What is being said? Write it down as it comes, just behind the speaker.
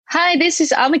Hi, this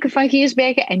is Anneke van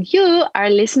Giersbergen, and you are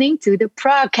listening to the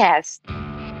Progcast.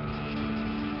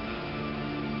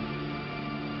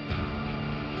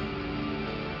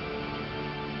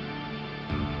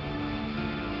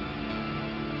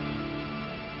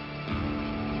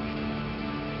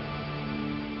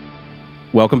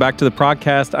 Welcome back to the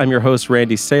podcast. I'm your host,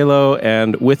 Randy Salo,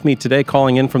 and with me today,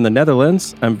 calling in from the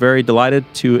Netherlands, I'm very delighted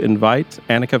to invite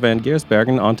Anneke van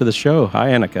Giersbergen onto the show. Hi,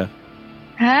 Anneke.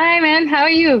 Hi, man. How are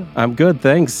you? I'm good,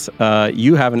 thanks.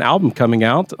 You have an album coming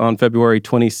out on February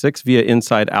 26th via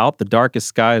Inside Out. The darkest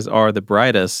skies are the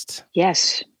brightest.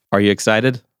 Yes. Are you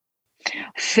excited?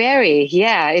 Very,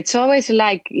 yeah. It's always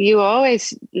like you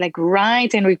always like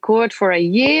write and record for a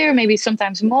year, maybe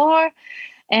sometimes more.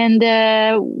 And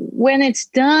when it's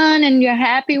done and you're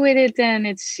happy with it, then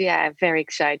it's, very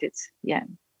excited. Yeah.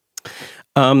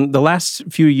 The last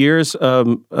few years,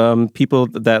 people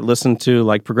that listen to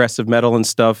like progressive metal and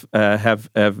stuff have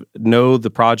know the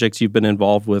projects you've been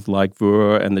involved with, like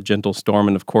Vur and The Gentle Storm,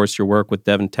 and of course your work with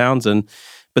Devin Townsend.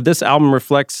 But this album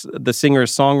reflects the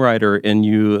singer-songwriter in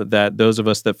you that those of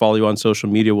us that follow you on social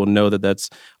media will know that that's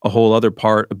a whole other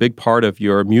part, a big part of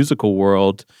your musical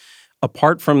world.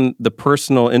 Apart from the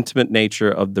personal, intimate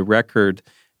nature of the record,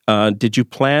 did you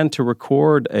plan to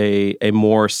record a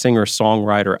more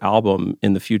singer-songwriter album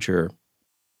in the future?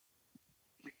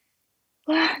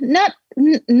 Well, not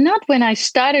when I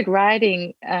started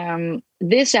writing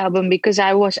this album, because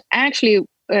I was actually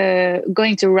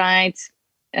going to write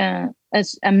a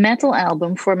metal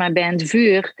album for my band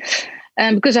Vur,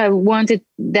 because I wanted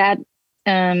that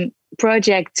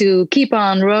project to keep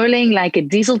on rolling like a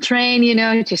diesel train,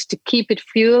 just to keep it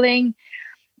fueling.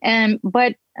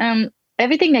 But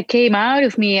everything that came out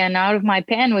of me and out of my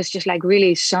pen was just like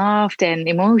really soft and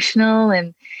emotional,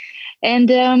 and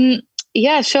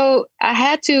so I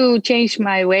had to change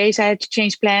my ways. I had to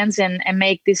change plans and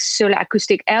make this solo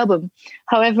acoustic album.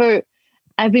 However,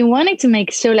 I've been wanting to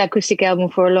make a solo acoustic album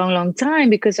for a long, long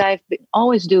time, because I've been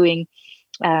always doing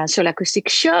solo acoustic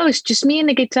shows, just me and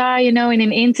the guitar, in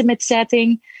an intimate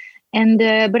setting. And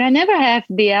but I never have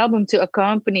the album to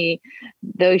accompany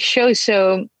those shows.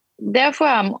 So therefore,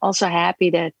 I'm also happy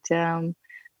that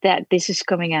that this is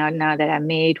coming out now that I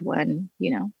made one.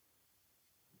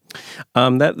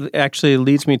 That actually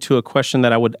leads me to a question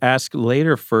that I would ask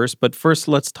later first. But first,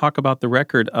 let's talk about the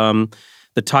record.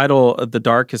 The title, "The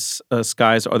Darkest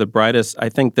Skies Are the Brightest," I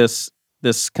think this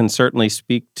can certainly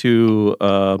speak to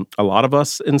a lot of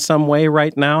us in some way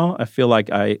right now. I feel like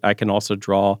I can also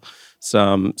draw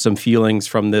some feelings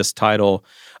from this title.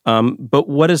 But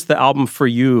what is the album for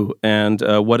you, and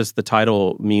what does the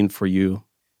title mean for you?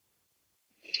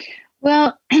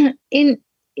 Well, in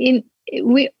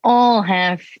we all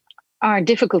have our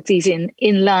difficulties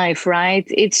in life, right?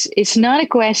 It's not a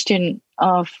question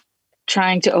of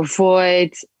trying to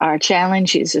avoid our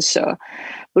challenges or so,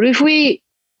 but if we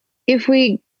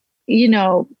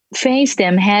face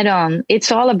them head on,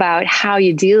 it's all about how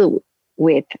you deal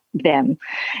with them.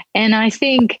 And I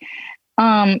think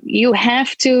you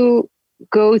have to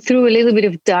go through a little bit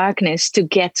of darkness to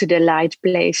get to the light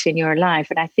place in your life.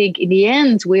 And I think in the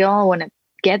end, we all want to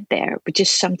get there, but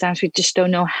just sometimes we just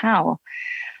don't know how.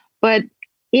 But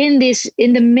in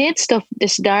the midst of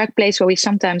this dark place where we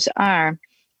sometimes are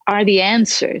the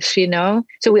answers,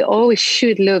 So we always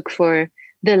should look for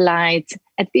the light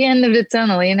at the end of the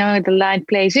tunnel, the light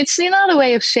place. It's another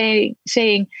way of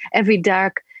saying every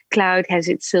dark cloud has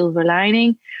its silver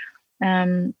lining.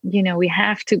 We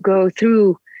have to go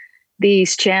through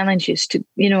these challenges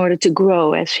in order to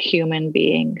grow as human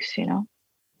beings.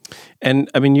 And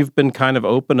I mean, you've been kind of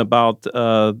open about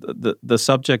the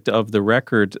subject of the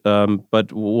record,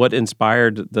 but what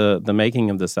inspired the making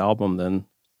of this album then?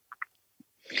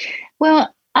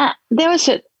 Well, there was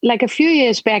a few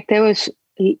years back, there was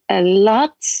a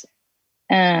lot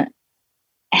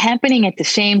happening at the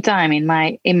same time in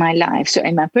my life. So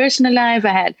in my personal life,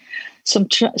 I had some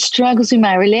struggles in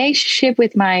my relationship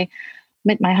with my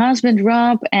husband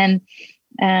Rob, and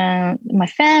my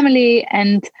family,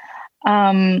 and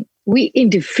we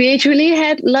individually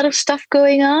had a lot of stuff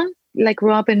going on, like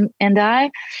Rob and I.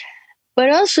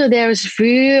 But also there's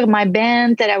Vur, my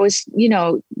band, that I was,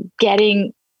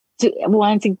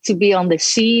 wanting to be on the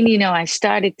scene. I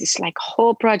started this like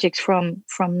whole project from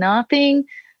nothing,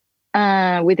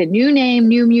 with a new name,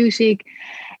 new music.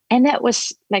 And that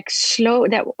was like slow.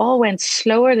 That all went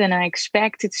slower than I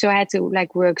expected. So I had to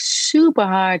like work super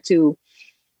hard to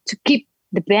keep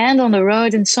the band on the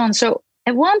road and so on. So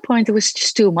at one point it was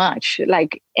just too much.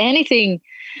 Like anything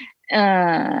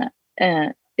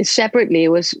separately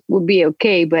would be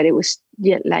okay, but it was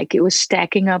it was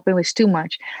stacking up. It was too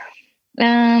much.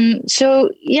 I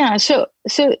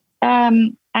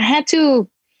had to,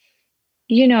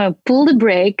 pull the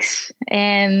brakes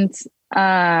and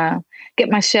get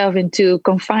myself into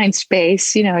confined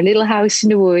space, a little house in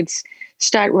the woods,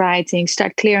 start writing,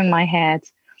 start clearing my head,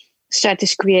 start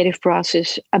this creative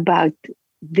process about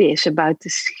this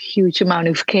huge amount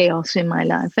of chaos in my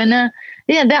life. And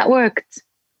that worked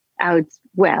out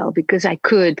well because I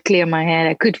could clear my head,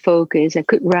 I could focus, I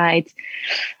could write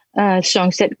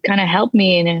songs that kind of helped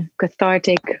me in a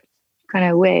cathartic kind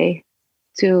of way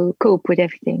to cope with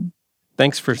everything.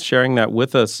 Thanks for sharing that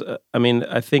with us. I mean,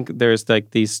 I think there's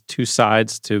like these two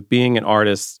sides to being an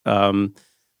artist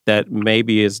that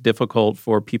maybe is difficult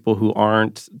for people who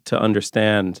aren't to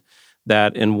understand.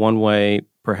 That in one way,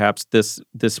 perhaps this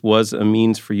was a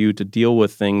means for you to deal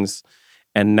with things,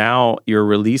 and now you're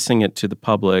releasing it to the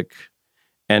public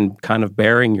and kind of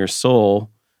bearing your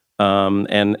soul. And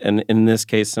in this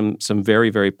case, some very,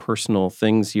 very personal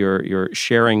things you're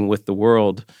sharing with the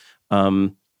world.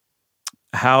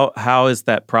 How is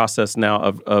that process now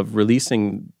of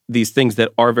releasing these things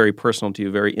that are very personal to you,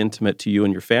 very intimate to you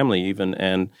and your family even,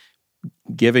 and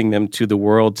giving them to the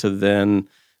world to then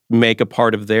make a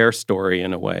part of their story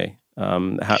in a way?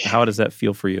 How does that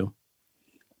feel for you?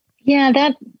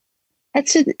 Yeah,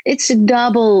 it's a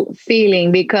double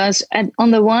feeling because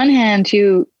on the one hand,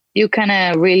 you kind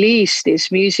of release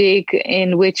this music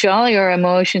in which all your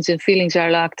emotions and feelings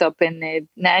are locked up, and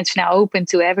it's now open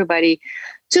to everybody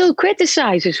to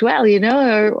criticize as well,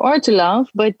 or to love.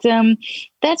 But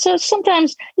that's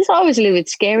sometimes it's always a little bit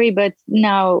scary, but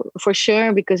now for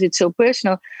sure because it's so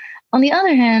personal. On the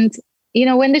other hand,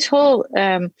 when this whole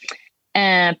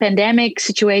pandemic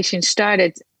situation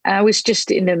started, I was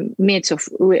just in the midst of,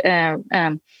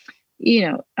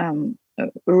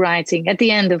 writing, at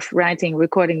the end of writing,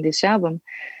 recording this album.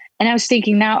 And I was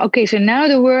thinking now, okay, so now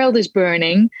the world is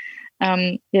burning.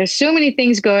 There's so many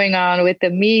things going on with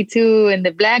the Me Too and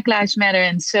the Black Lives Matter.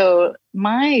 And so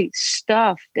my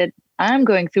stuff that I'm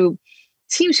going through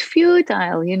seems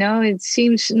futile, it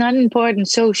seems not important.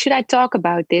 So should I talk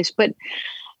about this? But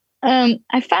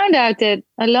I found out that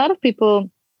a lot of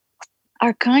people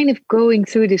are kind of going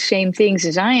through the same things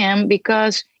as I am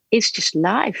because it's just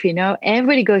life,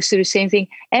 Everybody goes through the same thing.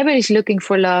 Everybody's looking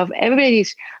for love.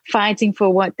 Everybody's fighting for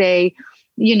what they,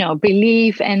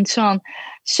 believe and so on.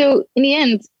 So in the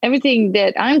end, everything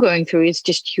that I'm going through is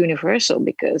just universal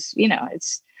because,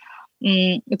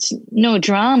 it's no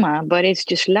drama, but it's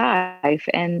just life.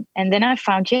 And then I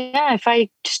found, if I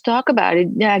just talk about it,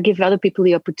 I give other people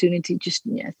the opportunity to just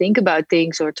think about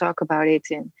things or talk about it,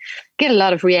 and get a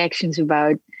lot of reactions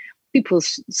about people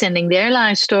sending their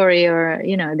life story or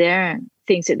their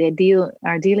things that they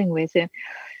are dealing with. And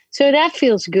so that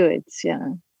feels good.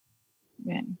 Yeah.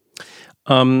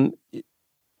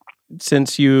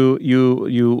 Since you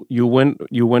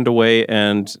went away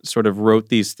and sort of wrote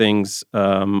these things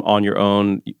on your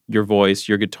own, your voice,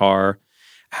 your guitar,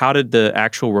 how did the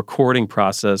actual recording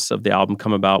process of the album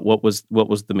come about? What was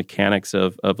the mechanics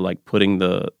of like putting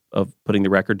the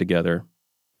record together?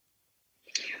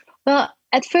 Well,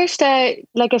 at first,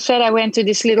 like I said, I went to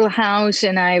this little house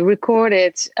and I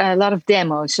recorded a lot of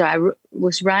demos. So I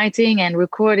was writing and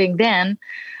recording then.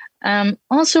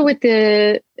 Also with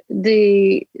the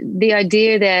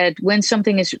idea that when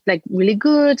something is like really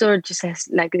good or just has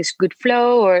like this good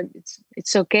flow or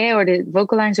it's okay or the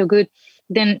vocal lines are good,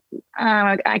 then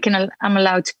I'm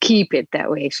allowed to keep it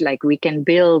that way. So like we can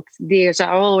build. There's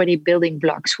are already building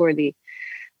blocks for the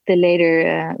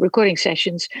later recording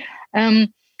sessions.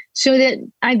 So that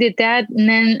I did that, and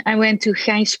then I went to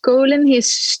Gijs Kolen,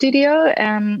 his studio.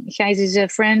 Gijs is a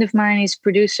friend of mine. He's a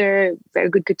producer, very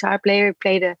good guitar player.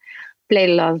 Played a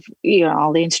lot of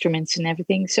all the instruments and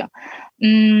everything. So,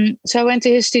 so I went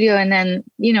to his studio, and then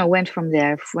went from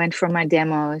there. Went from my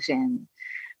demos, and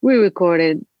we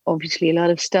recorded obviously a lot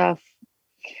of stuff.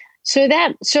 So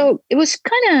it was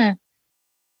kind of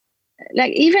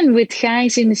like, even with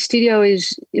Gijs in the studio,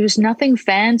 it was nothing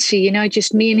fancy,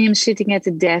 just me and him sitting at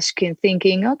the desk and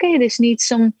thinking, okay, this needs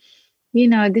some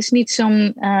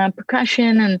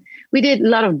percussion. And we did a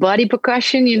lot of body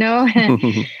percussion,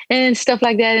 and stuff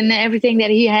like that. And everything that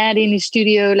he had in his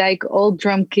studio, like old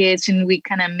drum kits, and we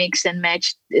kind of mixed and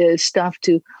matched stuff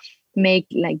to make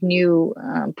like new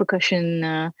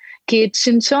percussion kits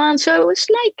and so on. So it was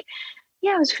like,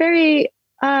 it was very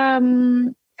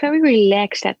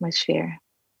relaxed atmosphere.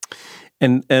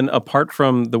 And apart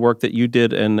from the work that you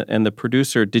did and the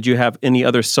producer, did you have any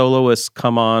other soloists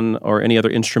come on or any other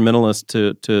instrumentalists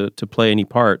to play any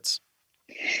parts?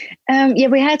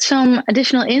 We had some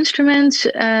additional instruments.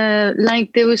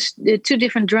 Like there was two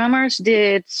different drummers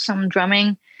did some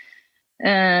drumming.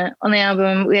 on the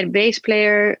album. We had a bass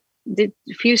player, did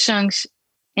a few songs,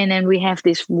 and then we have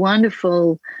this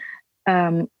wonderful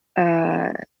um,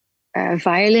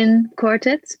 violin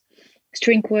quartet,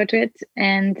 string quartet,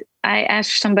 and I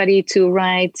asked somebody to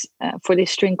write for this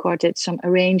string quartet some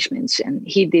arrangements, and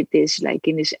he did this like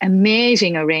in this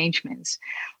amazing arrangements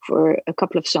for a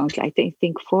couple of songs, like I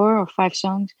think 4 or 5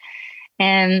 songs,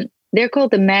 and they're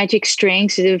called the Magic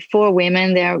Strings. They're 4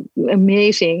 women. They're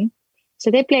amazing.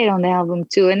 So they played on the album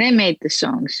too, and they made the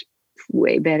songs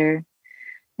way better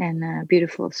and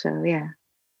beautiful. So yeah.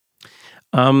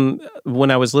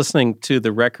 When I was listening to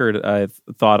the record, I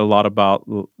thought a lot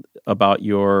about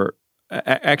your.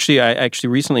 Actually, I actually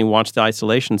recently watched the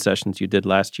isolation sessions you did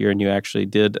last year, and you actually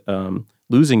did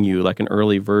 "Losing You," like an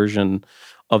early version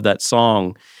of that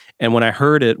song. And when I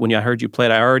heard you play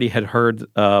it, I already had heard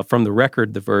from the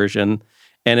record the version,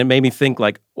 and it made me think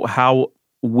like how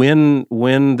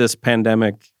when this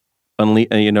pandemic,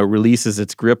 releases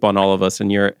its grip on all of us,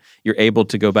 and you're able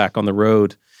to go back on the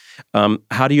road.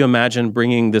 How do you imagine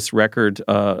bringing this record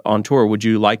on tour? Would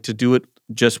you like to do it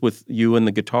just with you and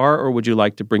the guitar, or would you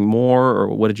like to bring more, or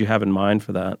what did you have in mind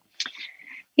for that?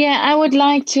 Yeah, I would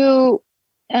like to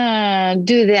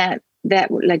do that,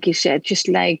 like you said, just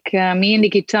like me and the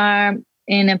guitar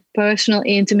in a personal,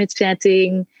 intimate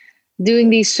setting,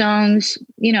 doing these songs,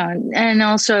 and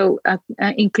also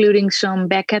including some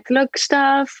back catalog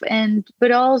stuff,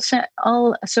 but also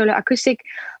all solo acoustic.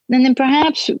 And then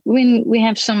perhaps when we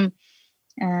have some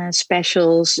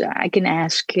specials, I can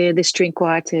ask the string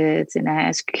quartet and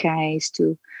ask guys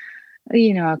to,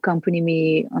 accompany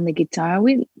me on the guitar.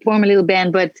 We form a little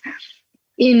band, but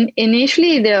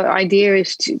initially the idea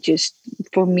is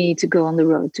for me to go on the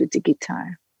road with the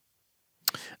guitar.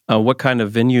 What kind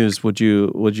of venues would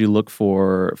you look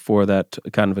for that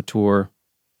kind of a tour?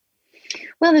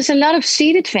 Well, there's a lot of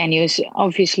seated venues,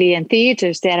 obviously, and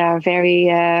theaters that are very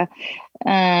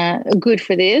good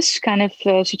for this kind of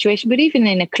situation. But even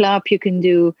in a club, you can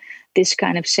do this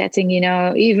kind of setting.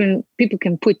 Even people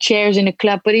can put chairs in a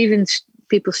club, but even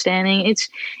people standing.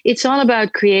 It's all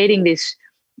about creating this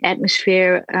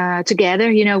atmosphere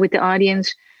together, with the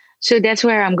audience. So that's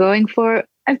where I'm going for.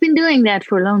 I've been doing that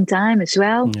for a long time as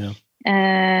well. Yeah.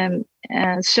 And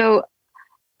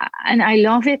I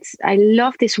love it. I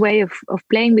love this way of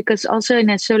playing, because also in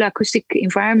a solo acoustic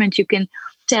environment, you can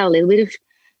tell a little bit of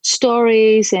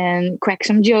stories and crack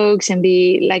some jokes and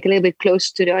be like a little bit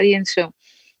closer to the audience.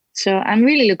 So I'm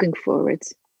really looking forward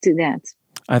to that.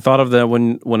 I thought of that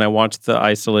when I watched the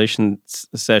isolation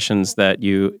sessions, that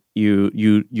you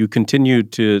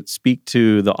continued to speak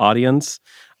to the audience,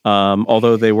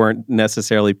 although they weren't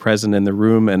necessarily present in the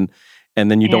room, and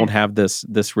then you don't have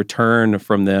this return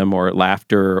from them or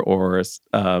laughter or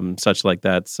such like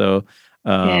that. So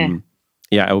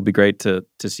it would be great to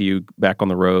see you back on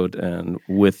the road and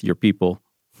with your people.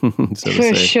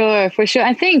 For sure.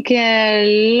 I think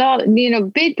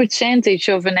big percentage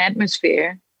of an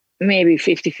atmosphere, maybe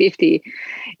 50-50,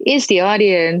 is the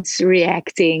audience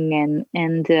reacting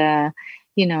and to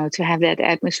have that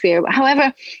atmosphere.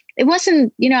 However, it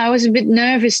wasn't, I was a bit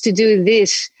nervous to do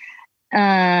this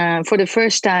for the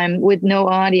first time with no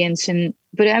audience,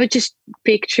 but I would just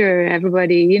picture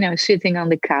everybody, sitting on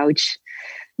the couch,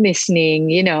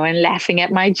 listening, and laughing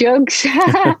at my jokes.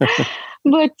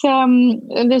 But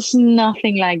there's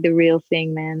nothing like the real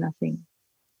thing, man. Nothing.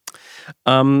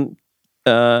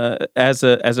 As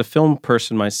a film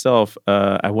person myself,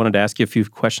 I wanted to ask you a few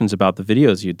questions about the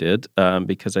videos you did,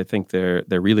 because I think they're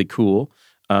really cool.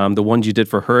 The ones you did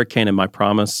for Hurricane and My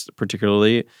Promise,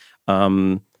 particularly.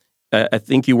 I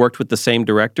think you worked with the same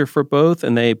director for both,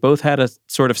 and they both had a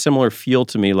sort of similar feel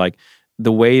to me, like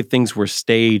the way things were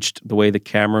staged, the way the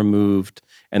camera moved,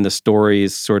 and the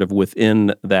stories sort of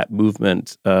within that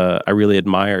movement. I really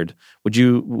admired. Would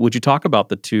you talk about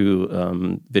the two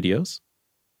videos?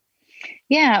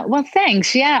 Yeah, well,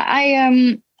 thanks. Yeah,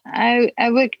 I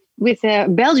worked with a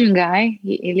Belgian guy.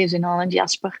 He lives in Holland,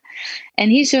 Jasper,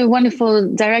 and he's a wonderful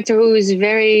director who is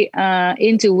very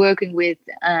into working with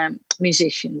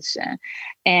musicians,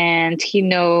 and he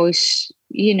knows,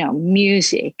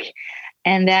 music,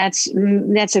 and that's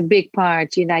a big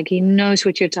part. He knows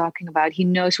what you're talking about. He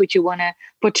knows what you want to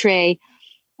portray.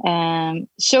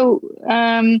 So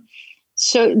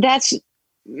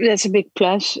that's a big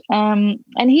plus. And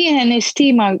he and his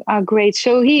team are great.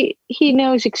 So he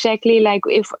knows exactly, like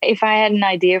if I had an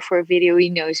idea for a video, he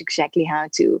knows exactly how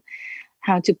to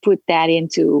put that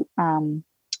into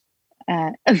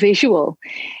a visual.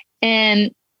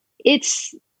 And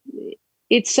it's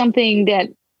something that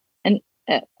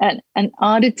an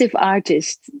auditive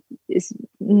artist is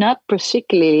not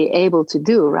particularly able to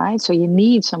do, right? So you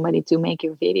need somebody to make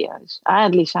your videos.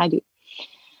 At least I do.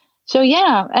 So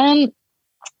yeah, and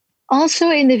also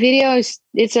in the videos,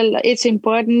 it's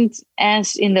important,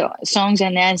 as in the songs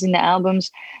and as in the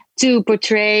albums, to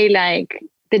portray like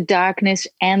the darkness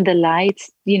and the light,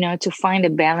 to find a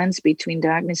balance between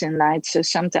darkness and light. So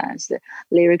sometimes the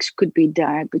lyrics could be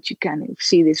dark, but you kind of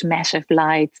see this massive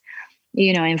light,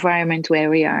 environment where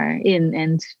we are in,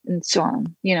 and so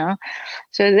on,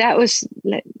 so that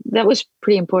was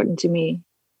pretty important to me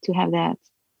to have that.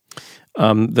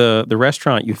 The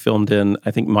restaurant you filmed in,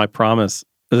 I think My Promise,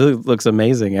 it looks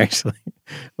amazing actually.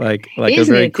 like Isn't a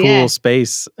very it? cool Yeah.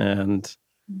 space, and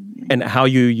how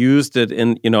you used it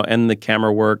in, and the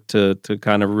camera work to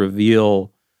kind of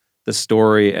reveal the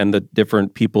story and the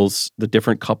different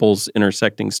couples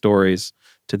intersecting stories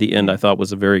to the end, I thought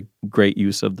was a very great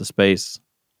use of the space.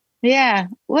 Yeah,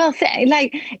 well,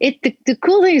 the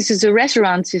cool thing is the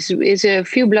restaurant is a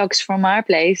few blocks from our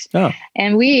place, Oh,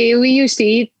 and we used to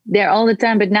eat there all the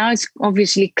time, but now it's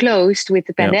obviously closed with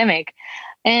the yeah. pandemic,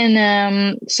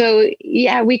 and so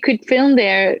yeah, we could film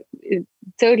there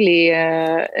totally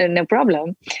no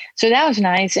problem. So that was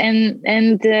nice, and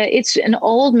it's an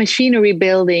old machinery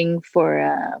building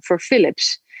for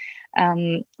Philips,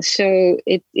 so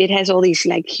it has all these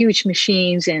like huge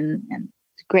machines and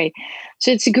it's great.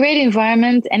 So it's a great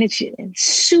environment, and it's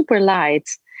super light.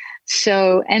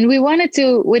 So, and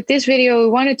with this video, we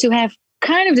wanted to have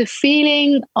kind of the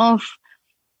feeling of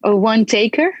a one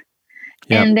taker.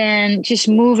 Yeah. And then just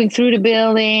moving through the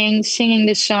building, singing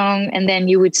the song, and then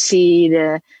you would see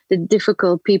the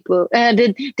difficult people,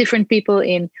 the different people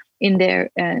in their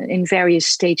in various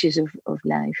stages of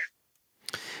life.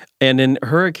 And in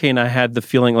Hurricane, I had the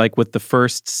feeling like with the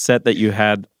first set that you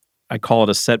had, I call it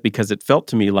a set because it felt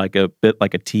to me like a bit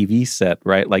like a TV set,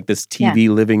 right? Like this TV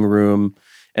living room,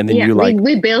 and then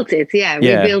we built it. Yeah,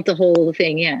 we built the whole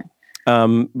thing. Yeah.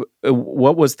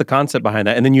 What was the concept behind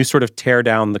that? And then you sort of tear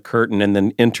down the curtain and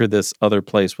then enter this other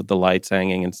place with the lights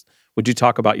hanging. And would you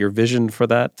talk about your vision for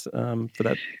that?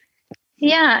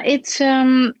 Yeah, it's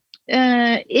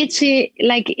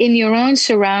like in your own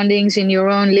surroundings, in your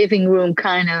own living room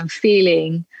kind of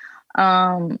feeling.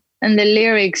 And the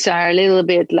lyrics are a little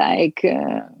bit like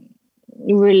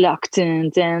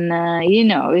reluctant, and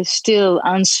it's still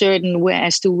uncertain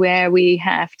as to where we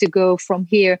have to go from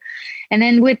here. And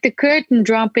then with the curtain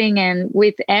dropping and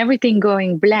with everything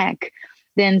going black,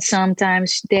 then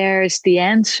sometimes there's the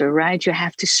answer, right? You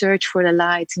have to search for the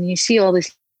light, and you see all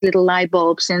these little light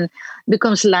bulbs, and it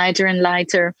becomes lighter and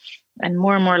lighter, and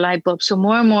more light bulbs. So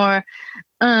more and more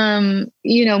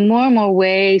more and more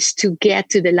ways to get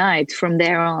to the light from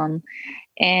there on.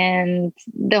 And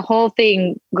the whole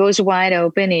thing goes wide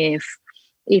open if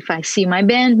I see my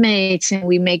bandmates and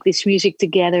we make this music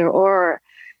together, or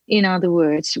in other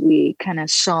words, we kind of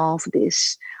solve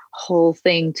this whole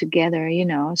thing together,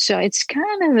 So it's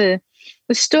kind of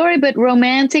a story, but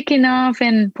romantic enough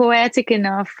and poetic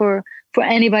enough for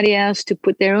anybody else to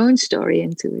put their own story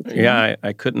into it. Yeah,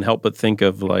 I couldn't help but think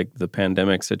of like the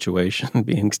pandemic situation,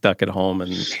 being stuck at home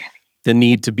and the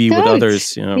need to be with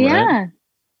others, yeah. Right?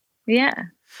 Yeah,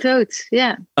 totes.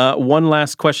 Yeah. One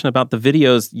last question about the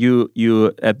videos.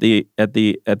 You at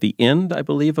the end, I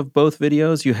believe, of both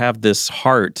videos, you have this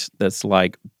heart that's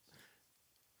like,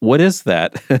 what is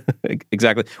that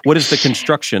exactly? What is the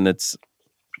construction? It's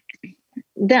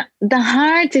the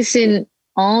heart is in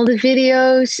all the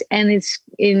videos, and it's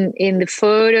in the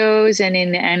photos and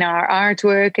in our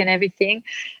artwork and everything.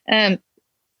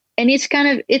 And it's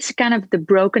kind of the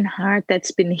broken heart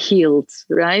that's been healed,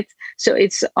 right? So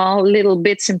it's all little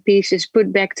bits and pieces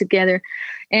put back together.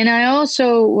 And I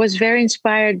also was very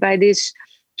inspired by this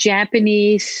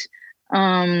Japanese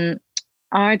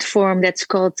art form that's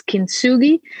called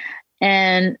kintsugi.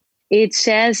 And it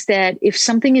says that if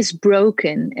something is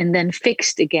broken and then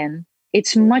fixed again,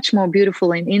 it's much more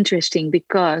beautiful and interesting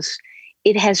because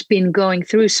it has been going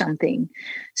through something.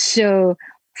 So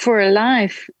for a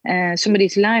life,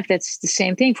 somebody's life, that's the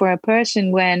same thing. For a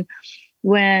person, when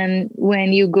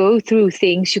you go through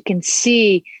things, you can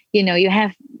see, you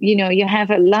have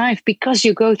a life because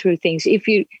you go through things. If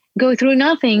you go through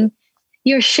nothing,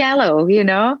 you're shallow,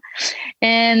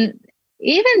 And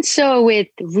even so, with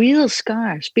real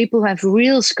scars, people who have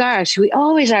real scars, we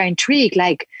always are intrigued,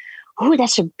 like, oh,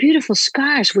 that's a beautiful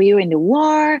scars. Were you in the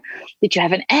war? Did you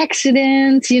have an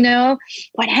accident?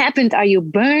 What happened? Are you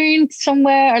burned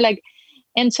somewhere?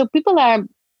 And so people are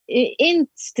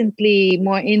instantly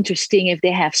more interesting if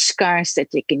they have scars that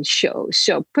they can show.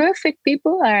 So perfect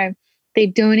people they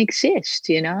don't exist,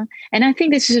 And I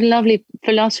think this is a lovely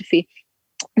philosophy.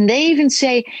 And they even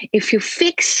say if you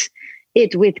fix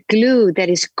it with glue that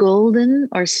is golden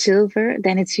or silver,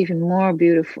 then it's even more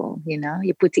beautiful.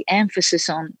 You put the emphasis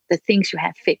on the things you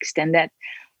have fixed, and that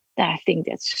I think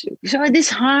that's so. This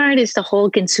heart is the whole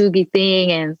kintsugi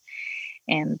thing,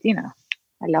 and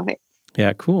I love it.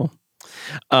 Yeah, cool.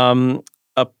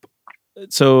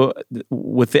 So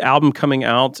with the album coming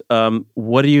out,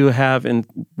 what do you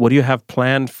have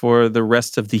planned for the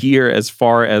rest of the year as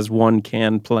far as one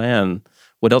can plan?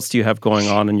 What else do you have going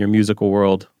on in your musical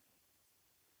world?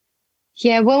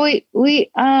 Yeah, well,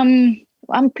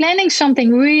 I'm planning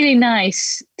something really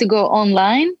nice to go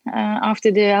online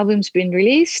after the album's been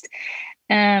released.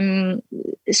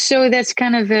 So that's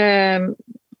kind of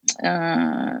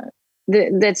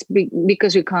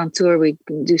because we can't tour, we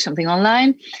can do something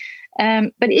online.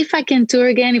 But if I can tour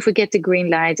again, if we get the green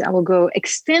light, I will go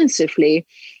extensively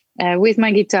with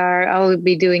my guitar. I will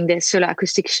be doing the solo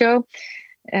acoustic show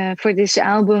for this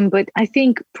album. But I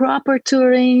think proper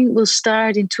touring will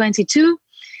start in 2022.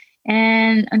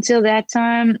 And until that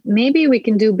time, maybe we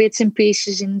can do bits and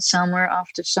pieces in summer.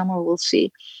 After summer, we'll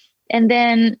see. And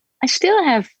then I still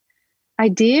have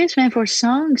ideas, man, for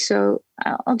songs. So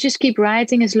I'll just keep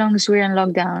writing as long as we're in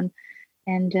lockdown.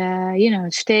 And,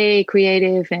 stay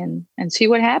creative and see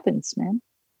what happens, man.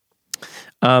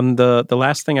 The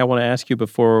last thing I want to ask you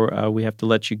before we have to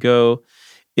let you go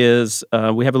is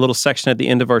we have a little section at the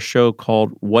end of our show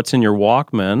called What's in Your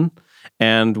Walkman?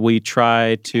 And we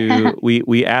try to,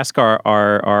 we ask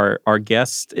our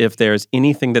guests if there's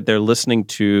anything that they're listening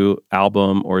to,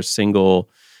 album or single,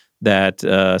 that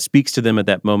speaks to them at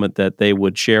that moment that they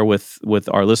would share with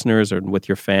our listeners or with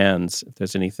your fans, if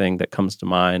there's anything that comes to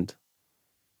mind.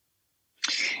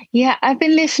 Yeah, I've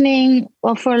been listening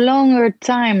for a longer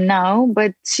time now,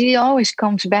 but she always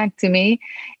comes back to me.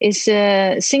 Is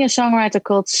a singer-songwriter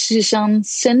called Susanne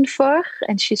Sundfør,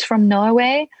 and she's from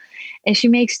Norway, and she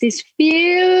makes this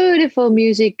beautiful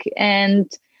music. And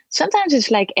sometimes it's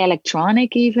like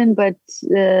electronic even, but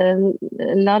a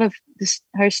lot of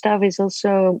her stuff is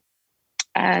also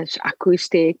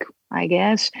acoustic, I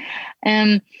guess.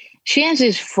 She has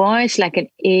this voice like an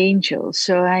angel.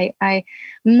 So I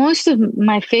most of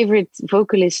my favorite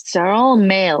vocalists are all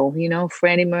male,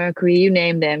 Freddie Mercury, you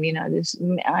name them,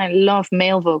 I love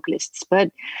male vocalists,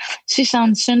 but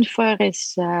Susanne Sundfør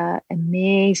is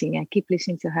amazing. I keep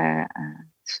listening to her.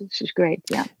 She's great.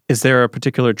 Yeah. Is there a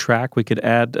particular track we could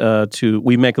add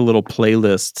we make a little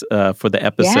playlist for the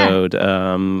episode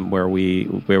where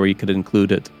we could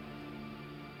include it?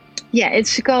 Yeah,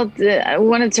 it's called,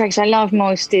 one of the tracks I love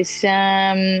most is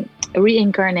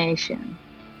Reincarnation.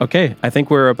 Okay, I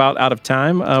think we're about out of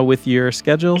time with your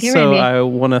schedule. Okay, so Randy. I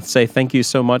want to say thank you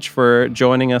so much for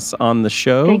joining us on the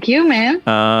show. Thank you,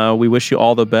 man. We wish you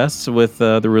all the best with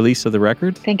the release of the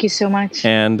record. Thank you so much.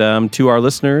 And to our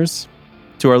listeners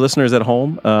at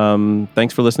home,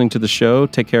 thanks for listening to the show.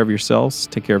 Take care of yourselves,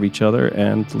 take care of each other,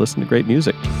 and listen to great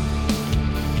music.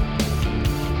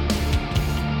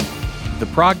 The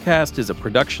Progcast is a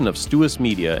production of Stuus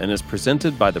Media and is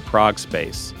presented by the Prog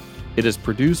Space. It is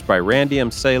produced by Randy M.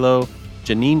 Salo,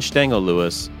 Janine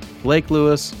Stengel-Lewis, Blake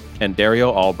Lewis, and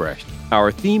Dario Albrecht.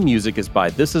 Our theme music is by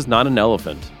This Is Not an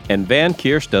Elephant, and Van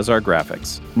Kirsch does our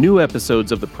graphics. New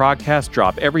episodes of the Progcast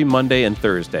drop every Monday and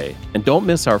Thursday. And don't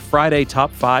miss our Friday Top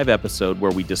 5 episode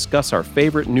where we discuss our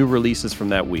favorite new releases from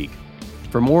that week.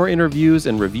 For more interviews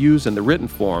and reviews in the written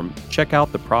form, check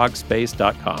out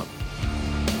theprogspace.com.